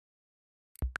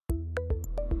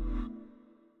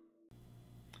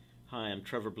Hi, I'm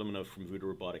Trevor Blimino from Voodoo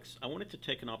Robotics. I wanted to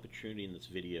take an opportunity in this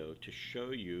video to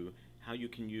show you how you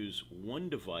can use one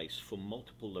device for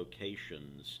multiple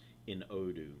locations in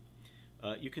Odoo.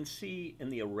 You can see in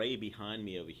the array behind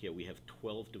me over here we have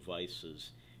 12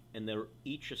 devices, and they're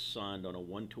each assigned on a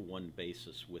one-to-one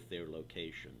basis with their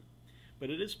location. But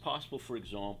it is possible, for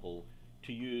example,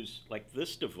 to use like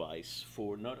this device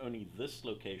for not only this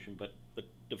location but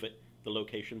the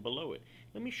location below it.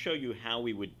 Let me show you how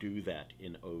we would do that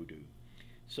in Odoo.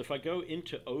 So if I go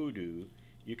into Odoo,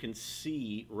 you can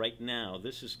see right now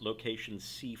this is location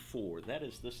C4. That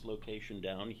is this location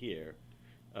down here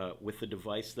with the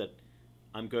device that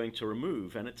I'm going to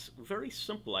remove. And it's very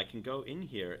simple. I can go in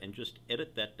here and just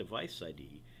edit that device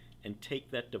ID and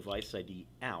take that device ID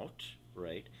out,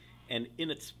 right? And in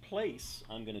its place,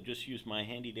 I'm going to just use my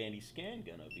handy dandy scan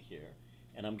gun over here,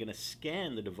 and I'm going to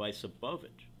scan the device above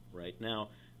it. Right now,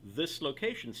 this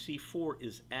location, C4,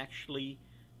 is actually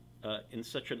in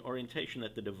such an orientation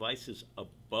that the device is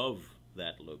above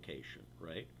that location,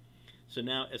 right? So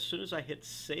now, as soon as I hit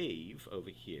save over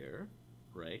here,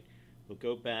 right, we'll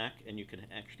go back and you can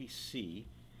actually see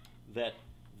that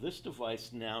this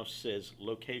device now says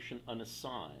location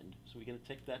unassigned. So we're going to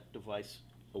take that device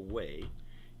away.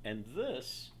 And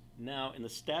this, now in the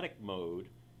static mode,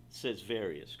 says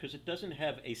various, because it doesn't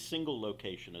have a single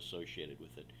location associated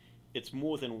with it. It's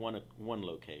more than one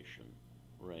location,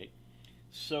 right?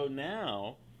 So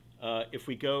now, if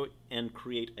we go and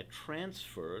create a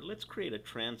transfer, let's create a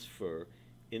transfer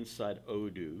inside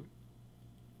Odoo.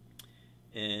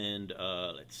 And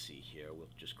let's see here, we'll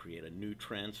just create a new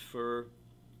transfer,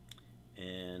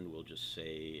 and we'll just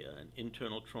say an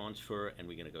internal transfer, and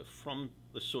we're going to go from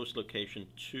the source location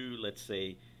to, let's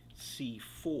say,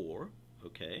 C4.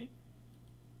 Okay,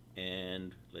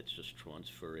 and let's just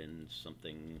transfer in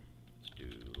something. Let's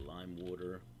do lime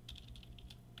water.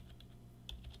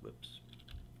 Whoops.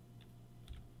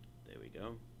 There we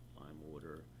go, lime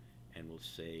water, and we'll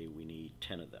say we need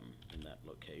 10 of them in that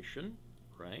location,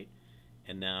 right?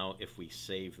 And now if we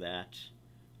save that,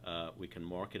 we can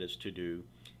mark it as to do.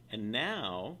 And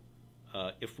now,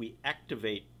 if we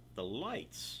activate the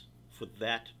lights for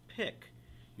that pick,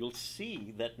 you'll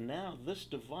see that now this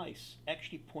device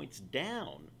actually points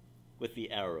down with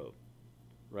the arrow,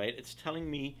 right? It's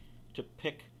telling me to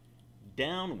pick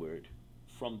downward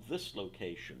from this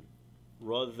location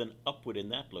rather than upward in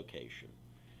that location.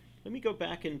 Let me go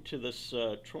back into this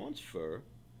transfer.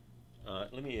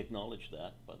 Let me acknowledge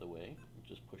that, by the way.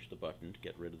 Just push the button to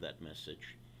get rid of that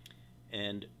message.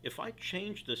 And if I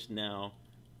change this now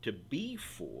to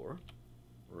B4,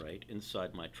 right,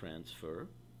 inside my transfer,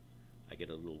 I get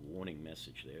a little warning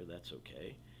message there. That's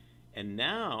okay. And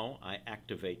now I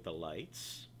activate the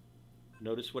lights.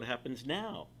 Notice what happens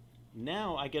now.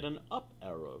 Now I get an up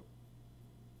arrow.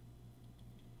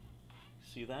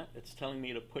 See that? It's telling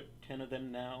me to put 10 of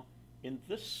them now in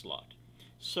this slot.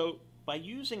 So by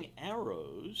using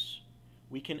arrows,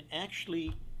 we can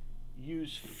actually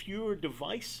use fewer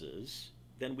devices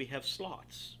than we have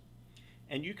slots.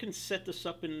 And you can set this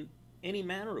up in any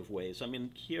manner of ways. I mean,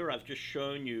 here I've just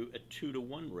shown you a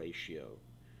 2-to-1 ratio,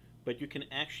 but you can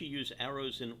actually use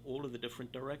arrows in all of the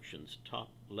different directions,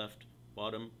 top, left,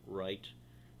 bottom, right,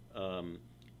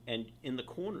 and in the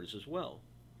corners as well.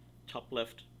 Top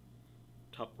left,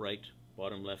 top right,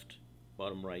 bottom left,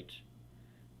 bottom right.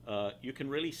 You can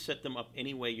really set them up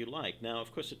any way you like. Now,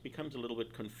 of course, it becomes a little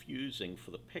bit confusing for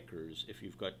the pickers if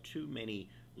you've got too many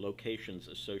locations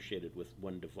associated with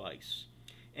one device.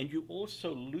 And you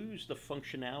also lose the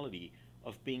functionality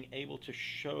of being able to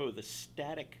show the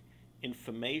static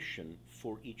information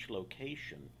for each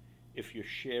location if you're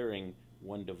sharing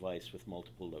one device with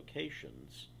multiple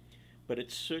locations. But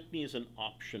it certainly is an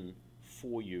option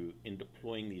for you in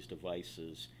deploying these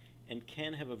devices and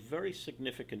can have a very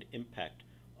significant impact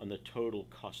on the total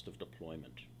cost of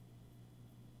deployment.